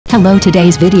Hello,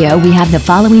 today's video we have the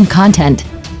following content.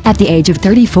 At the age of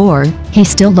 34, he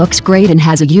still looks great and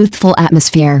has a youthful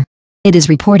atmosphere. It is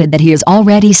reported that he has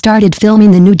already started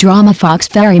filming the new drama Fox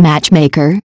Fairy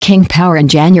Matchmaker, King Power in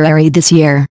January this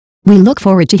year. We look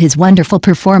forward to his wonderful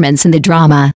performance in the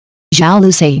drama.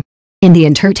 Jalousie. In the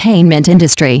entertainment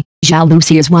industry,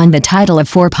 Jalousie has won the title of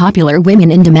 4 popular women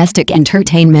in domestic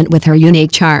entertainment with her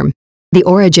unique charm. The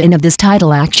origin of this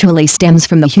title actually stems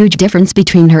from the huge difference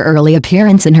between her early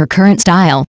appearance and her current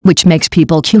style, which makes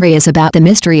people curious about the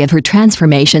mystery of her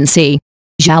transformation. See,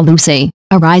 Jalousie,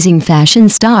 a rising fashion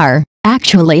star,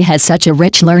 actually has such a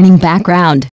rich learning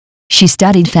background. She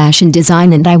studied fashion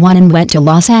design in Taiwan and went to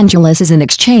Los Angeles as an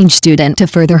exchange student to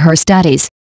further her studies.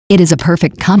 It is a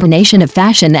perfect combination of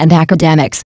fashion and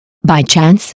academics. By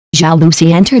chance,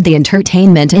 Jalousie entered the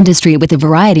entertainment industry with a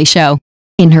variety show.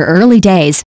 In her early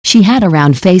days, she had a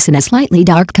round face and a slightly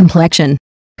dark complexion.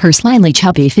 Her slightly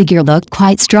chubby figure looked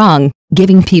quite strong,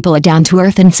 giving people a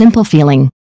down-to-earth and simple feeling.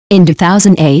 In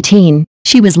 2018,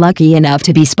 she was lucky enough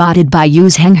to be spotted by Yu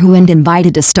Zhenghu and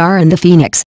invited to star in The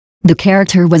Phoenix. The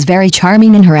character was very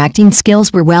charming and her acting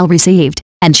skills were well received,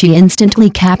 and she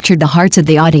instantly captured the hearts of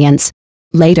the audience.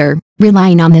 Later,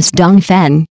 relying on this Dong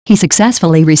Fen, he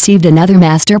successfully received another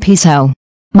masterpiece, Oh,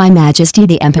 My Majesty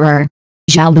the Emperor.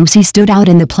 Jalousie stood out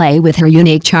in the play with her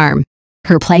unique charm.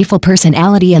 Her playful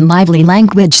personality and lively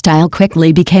language style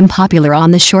quickly became popular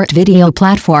on the short video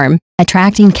platform,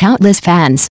 attracting countless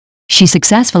fans. She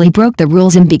successfully broke the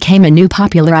rules and became a new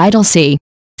popular idol.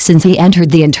 Since he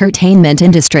entered the entertainment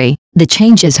industry, the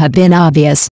changes have been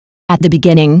obvious. At the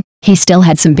beginning, he still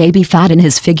had some baby fat and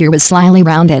his figure was slightly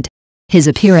rounded. His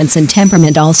appearance and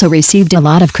temperament also received a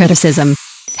lot of criticism.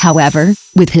 However,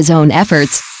 with his own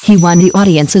efforts, he won the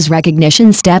audience's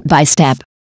recognition step by step.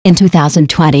 In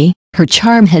 2020, her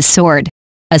charm has soared.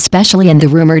 Especially in the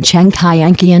rumored Cheng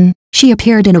Kai-Yankian, she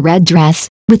appeared in a red dress,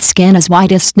 with skin as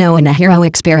white as snow and a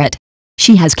heroic spirit.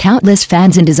 She has countless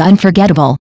fans and is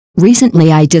unforgettable.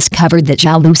 Recently I discovered that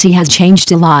Jalousie has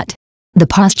changed a lot. The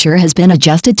posture has been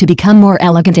adjusted to become more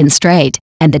elegant and straight,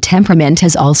 and the temperament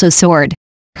has also soared.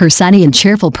 Her sunny and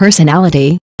cheerful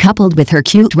personality, coupled with her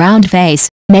cute round face,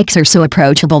 makes her so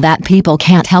approachable that people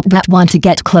can't help but want to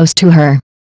get close to her.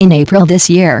 In April this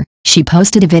year, she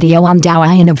posted a video on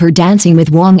Douyin of her dancing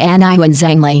with Wang Anyu and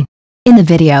Zhang Li. In the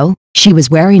video, she was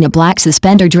wearing a black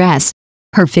suspender dress.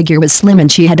 Her figure was slim and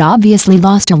she had obviously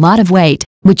lost a lot of weight,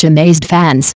 which amazed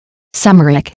fans.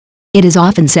 Summary. It is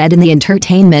often said in the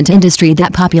entertainment industry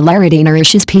that popularity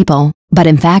nourishes people, but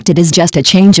in fact it is just a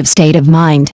change of state of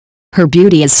mind. Her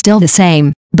beauty is still the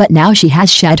same, but now she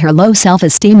has shed her low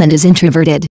self-esteem and is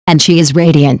introverted, and she is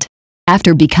radiant.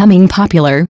 After becoming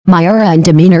popular, my aura and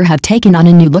demeanor have taken on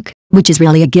a new look, which is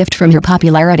really a gift from her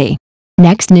popularity.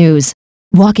 Next news.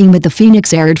 Walking with the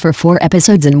Phoenix aired for 4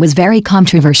 episodes and was very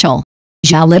controversial.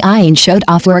 Jalousie showed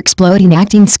off her exploding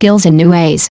acting skills in new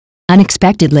ways.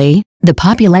 Unexpectedly, the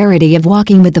popularity of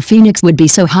Walking with the Phoenix would be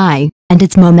so high, and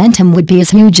its momentum would be as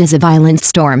huge as a violent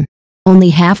storm.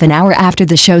 Only half an hour after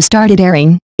the show started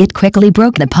airing, it quickly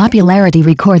broke the popularity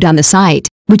record on the site,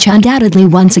 which undoubtedly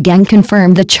once again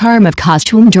confirmed the charm of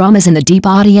costume dramas and the deep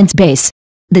audience base.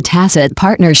 The tacit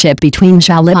partnership between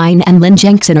Jalousie and Lin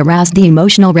Jiangxin aroused the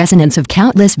emotional resonance of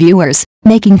countless viewers,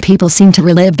 making people seem to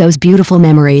relive those beautiful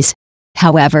memories.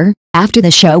 However, after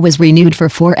the show was renewed for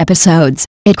 4 episodes,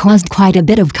 it caused quite a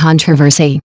bit of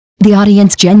controversy. The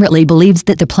audience generally believes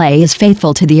that the play is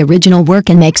faithful to the original work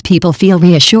and makes people feel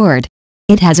reassured.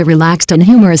 It has a relaxed and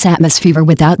humorous atmosphere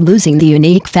without losing the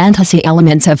unique fantasy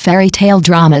elements of fairy tale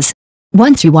dramas.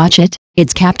 Once you watch it,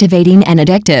 it's captivating and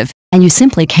addictive, and you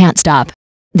simply can't stop.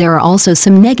 There are also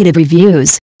some negative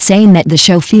reviews, saying that the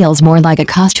show feels more like a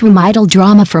costume idol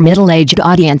drama for middle-aged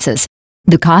audiences.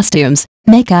 The costumes,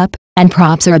 makeup, and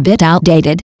props are a bit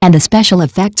outdated, and the special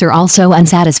effects are also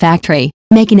unsatisfactory,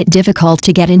 making it difficult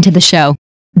to get into the show.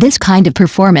 This kind of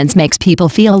performance makes people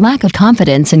feel a lack of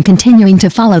confidence in continuing to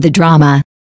follow the drama.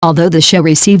 Although the show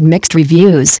received mixed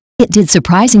reviews, it did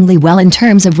surprisingly well in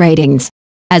terms of ratings.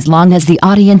 As long as the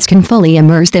audience can fully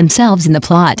immerse themselves in the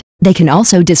plot, they can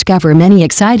also discover many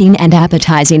exciting and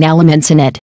appetizing elements in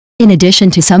it. In addition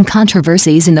to some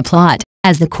controversies in the plot,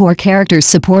 as the core characters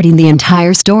supporting the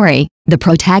entire story, the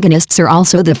protagonists are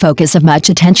also the focus of much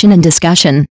attention and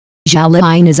discussion.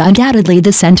 Jalousie is undoubtedly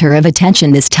the center of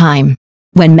attention this time.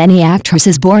 When many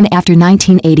actresses born after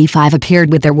 1985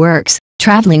 appeared with their works,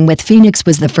 Traveling with Phoenix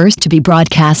was the first to be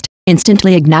broadcast,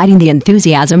 instantly igniting the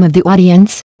enthusiasm of the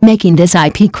audience, making this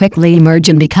IP quickly emerge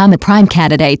and become a prime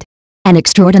candidate. An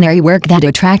extraordinary work that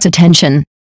attracts attention.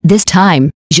 This time,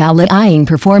 Jalousie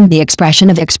performed the expression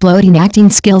of exploding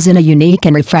acting skills in a unique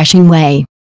and refreshing way.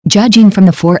 Judging from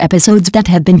the 4 episodes that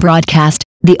have been broadcast,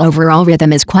 the overall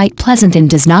rhythm is quite pleasant and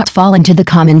does not fall into the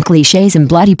common cliches and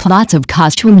bloody plots of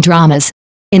costume dramas.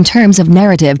 In terms of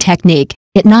narrative technique,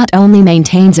 it not only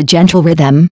maintains a gentle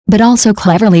rhythm, but also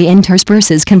cleverly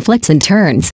intersperses conflicts and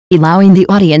turns, allowing the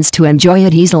audience to enjoy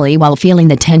it easily while feeling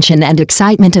the tension and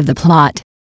excitement of the plot.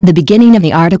 The beginning of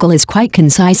the article is quite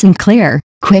concise and clear,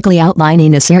 quickly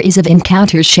outlining a series of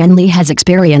encounters Shenli has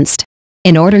experienced.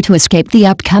 In order to escape the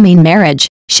upcoming marriage,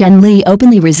 Shenli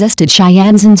openly resisted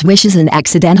Xianzhen's wishes and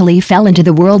accidentally fell into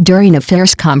the world during a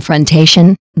fierce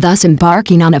confrontation, thus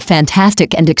embarking on a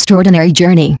fantastic and extraordinary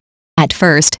journey. At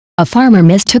first, a farmer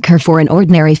mistook her for an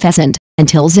ordinary pheasant,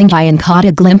 until Xingyan caught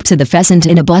a glimpse of the pheasant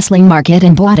in a bustling market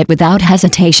and bought it without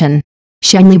hesitation.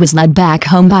 Shenli was led back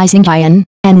home by Xingyan,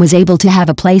 and was able to have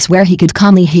a place where he could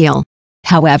calmly heal.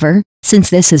 However, since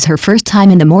this is her first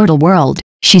time in the mortal world,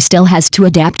 she still has to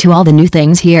adapt to all the new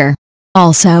things here.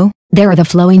 Also, there are the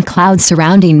flowing clouds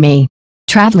surrounding me.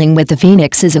 Traveling with the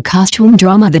Phoenix is a costume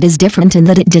drama that is different in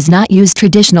that it does not use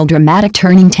traditional dramatic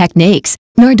turning techniques,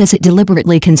 nor does it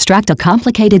deliberately construct a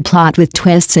complicated plot with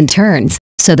twists and turns,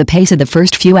 so the pace of the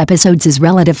first few episodes is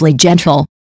relatively gentle.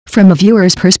 From a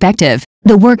viewer's perspective,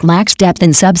 the work lacks depth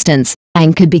and substance,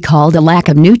 and could be called a lack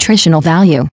of nutritional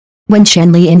value. When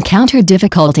Shenli encountered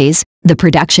difficulties, the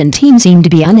production team seemed to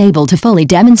be unable to fully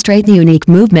demonstrate the unique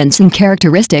movements and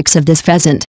characteristics of this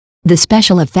pheasant. The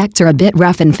special effects are a bit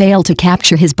rough and fail to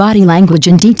capture his body language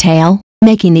in detail,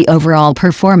 making the overall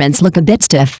performance look a bit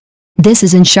stiff. This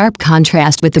is in sharp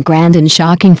contrast with the grand and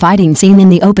shocking fighting scene in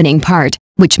the opening part,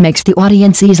 which makes the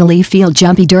audience easily feel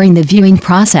jumpy during the viewing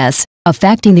process,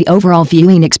 affecting the overall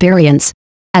viewing experience.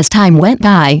 As time went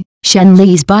by,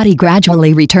 Shenli's body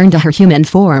gradually returned to her human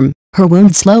form, her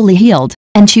wound slowly healed,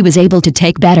 and she was able to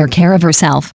take better care of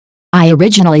herself. I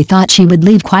originally thought she would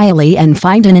leave quietly and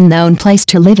find an unknown place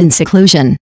to live in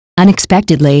seclusion.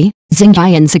 Unexpectedly,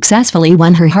 Xingyan successfully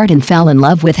won her heart and fell in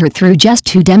love with her through just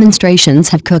 2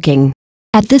 demonstrations of cooking.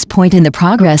 At this point in the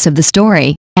progress of the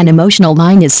story, an emotional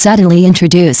line is suddenly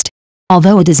introduced.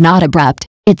 Although it is not abrupt,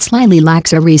 it slightly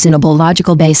lacks a reasonable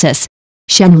logical basis.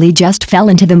 Shenli just fell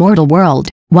into the mortal world,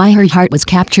 why her heart was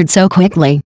captured so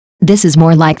quickly? This is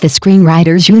more like the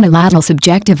screenwriter's unilateral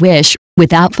subjective wish,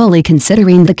 without fully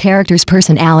considering the character's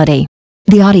personality.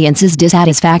 The audience's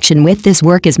dissatisfaction with this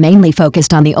work is mainly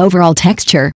focused on the overall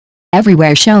texture.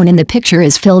 Everywhere shown in the picture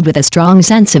is filled with a strong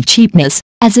sense of cheapness,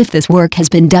 as if this work has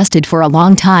been dusted for a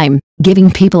long time,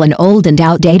 giving people an old and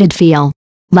outdated feel.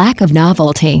 Lack of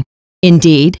novelty.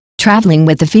 Indeed, Traveling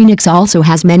with the Phoenix also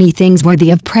has many things worthy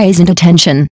of praise and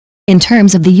attention. In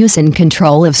terms of the use and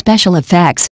control of special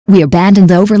effects, we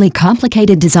abandoned overly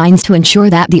complicated designs to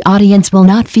ensure that the audience will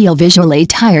not feel visually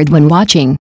tired when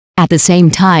watching. At the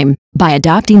same time, by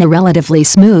adopting a relatively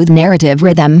smooth narrative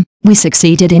rhythm, we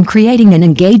succeeded in creating an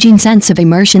engaging sense of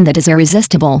immersion that is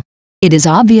irresistible. It is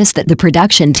obvious that the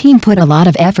production team put a lot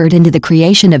of effort into the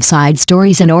creation of side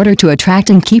stories in order to attract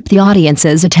and keep the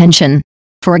audience's attention.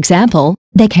 For example,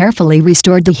 they carefully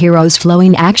restored the hero's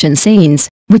flowing action scenes,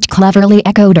 which cleverly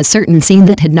echoed a certain scene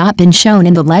that had not been shown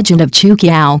in The Legend of Chu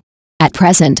Qiao. At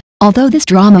present, although this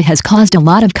drama has caused a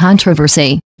lot of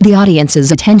controversy, the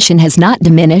audience's attention has not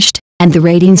diminished, and the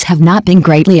ratings have not been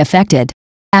greatly affected.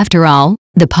 After all,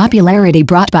 the popularity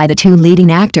brought by the two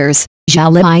leading actors,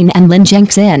 Zhao Liang and Lin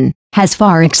Zhengxin, has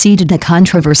far exceeded the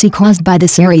controversy caused by the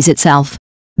series itself.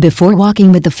 Before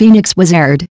Walking with the Phoenix was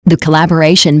aired, the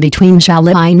collaboration between Zhao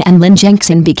Liang and Lin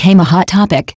Zhengxin became a hot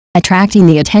topic, attracting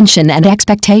the attention and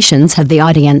expectations of the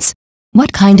audience.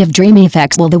 What kind of dreamy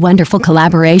effects will the wonderful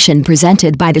collaboration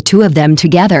presented by the two of them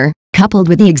together, coupled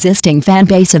with the existing fan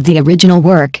base of the original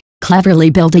work, cleverly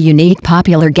build a unique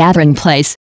popular gathering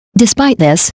place? Despite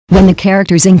this, when the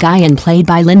character Xingyan played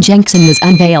by Lin Zhengxin was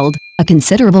unveiled, a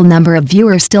considerable number of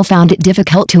viewers still found it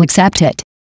difficult to accept it.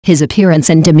 His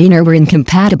appearance and demeanor were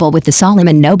incompatible with the solemn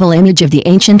and noble image of the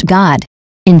ancient god.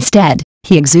 Instead,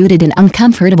 he exuded an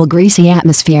uncomfortable greasy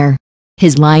atmosphere.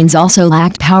 His lines also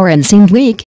lacked power and seemed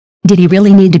weak. Did he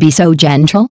really need to be so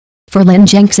gentle? For Lin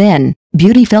Zhengxin,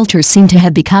 beauty filters seem to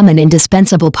have become an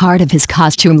indispensable part of his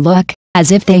costume look,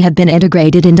 as if they have been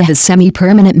integrated into his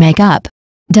semi-permanent makeup.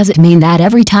 Does it mean that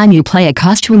every time you play a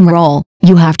costume role,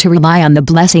 you have to rely on the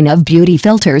blessing of beauty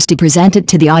filters to present it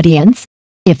to the audience?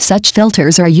 If such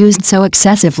filters are used so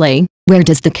excessively, where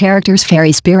does the character's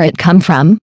fairy spirit come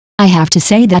from? I have to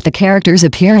say that the character's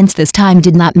appearance this time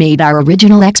did not meet our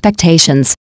original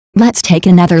expectations. Let's take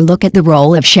another look at the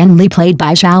role of Shenli played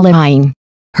by Zhao Liang.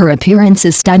 Her appearance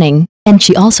is stunning, and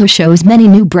she also shows many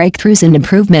new breakthroughs and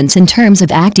improvements in terms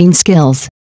of acting skills.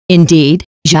 Indeed,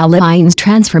 Zhao Liang's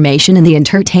transformation in the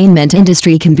entertainment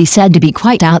industry can be said to be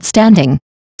quite outstanding.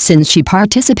 Since she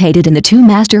participated in the two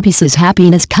masterpieces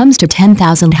Happiness Comes to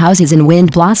 10,000 Houses and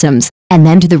Wind Blossoms, and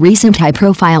then to the recent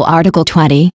high-profile Article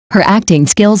 20, her acting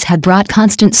skills had brought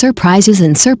constant surprises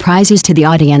to the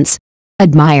audience.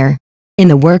 Admire. In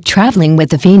the work Traveling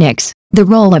with the Phoenix, the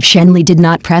role of Shenli did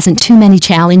not present too many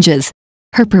challenges.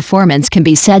 Her performance can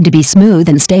be said to be smooth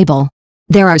and stable.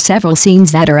 There are several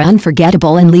scenes that are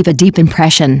unforgettable and leave a deep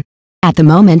impression. At the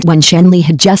moment when Shenli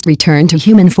had just returned to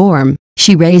human form,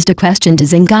 she raised a question to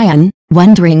Xingyan,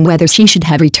 wondering whether she should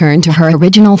have returned to her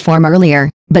original form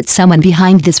earlier, but someone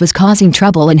behind this was causing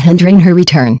trouble and hindering her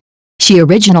return. She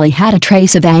originally had a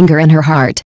trace of anger in her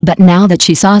heart, but now that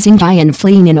she saw Xingyan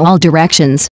fleeing in all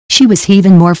directions, she was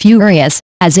even more furious,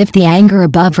 as if the anger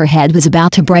above her head was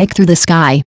about to break through the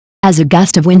sky. As a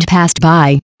gust of wind passed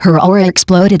by, her aura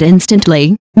exploded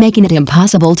instantly, making it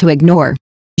impossible to ignore.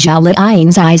 Zhao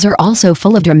Liying's eyes are also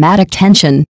full of dramatic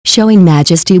tension, showing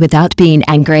majesty without being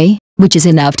angry, which is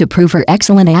enough to prove her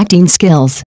excellent acting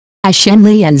skills. As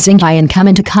Shenli and Xingyan come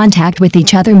into contact with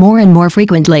each other more and more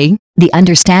frequently, the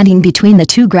understanding between the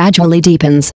two gradually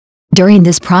deepens. During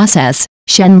this process,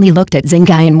 Shenli looked at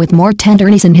Xingyan with more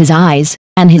tenderness in his eyes,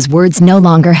 and his words no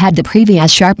longer had the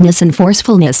previous sharpness and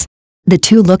forcefulness. The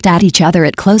two looked at each other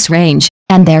at close range,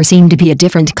 and there seemed to be a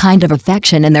different kind of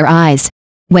affection in their eyes.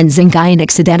 When Xingyan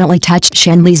accidentally touched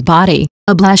Shenli's body,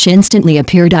 a blush instantly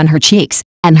appeared on her cheeks,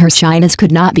 and her shyness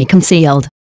could not be concealed.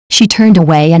 She turned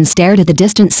away and stared at the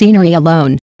distant scenery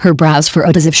alone, her brows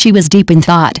furrowed as if she was deep in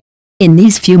thought. In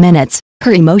these few minutes,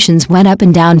 her emotions went up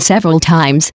and down several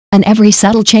times, and every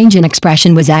subtle change in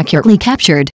expression was accurately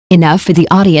captured, enough for the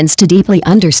audience to deeply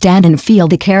understand and feel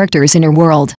the characters in her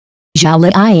world. Zhao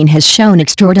Liying has shown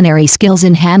extraordinary skills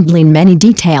in handling many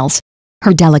details.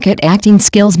 Her delicate acting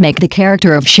skills make the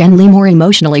character of Shenli more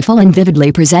emotionally full and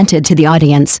vividly presented to the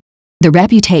audience. The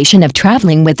reputation of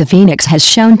Traveling with the Phoenix has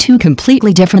shown two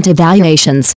completely different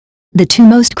evaluations. The two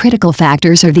most critical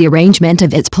factors are the arrangement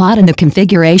of its plot and the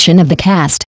configuration of the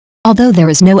cast. Although there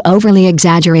is no overly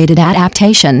exaggerated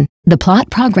adaptation, the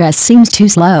plot progress seems too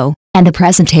slow, and the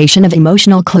presentation of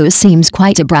emotional clues seems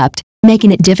quite abrupt,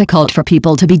 making it difficult for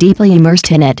people to be deeply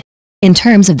immersed in it. In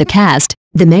terms of the cast,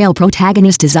 the male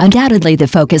protagonist is undoubtedly the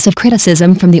focus of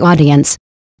criticism from the audience.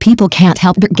 People can't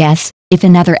help but guess, if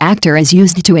another actor is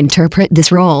used to interpret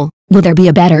this role, will there be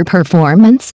a better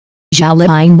performance? Zhao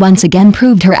Liying once again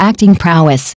proved her acting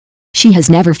prowess. She has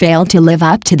never failed to live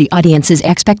up to the audience's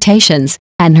expectations,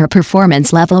 and her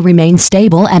performance level remains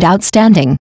stable and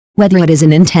outstanding. Whether it is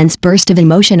an intense burst of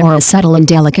emotion or a subtle and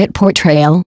delicate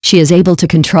portrayal, she is able to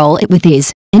control it with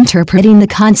ease, interpreting the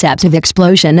concept of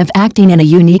explosion of acting in a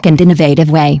unique and innovative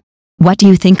way. What do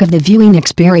you think of the viewing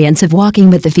experience of Walking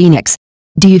with the Phoenix?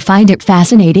 Do you find it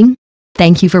fascinating?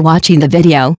 Thank you for watching the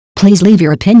video. Please leave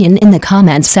your opinion in the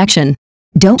comments section.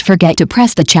 Don't forget to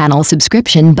press the channel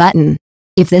subscription button.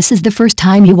 If this is the first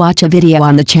time you watch a video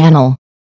on the channel,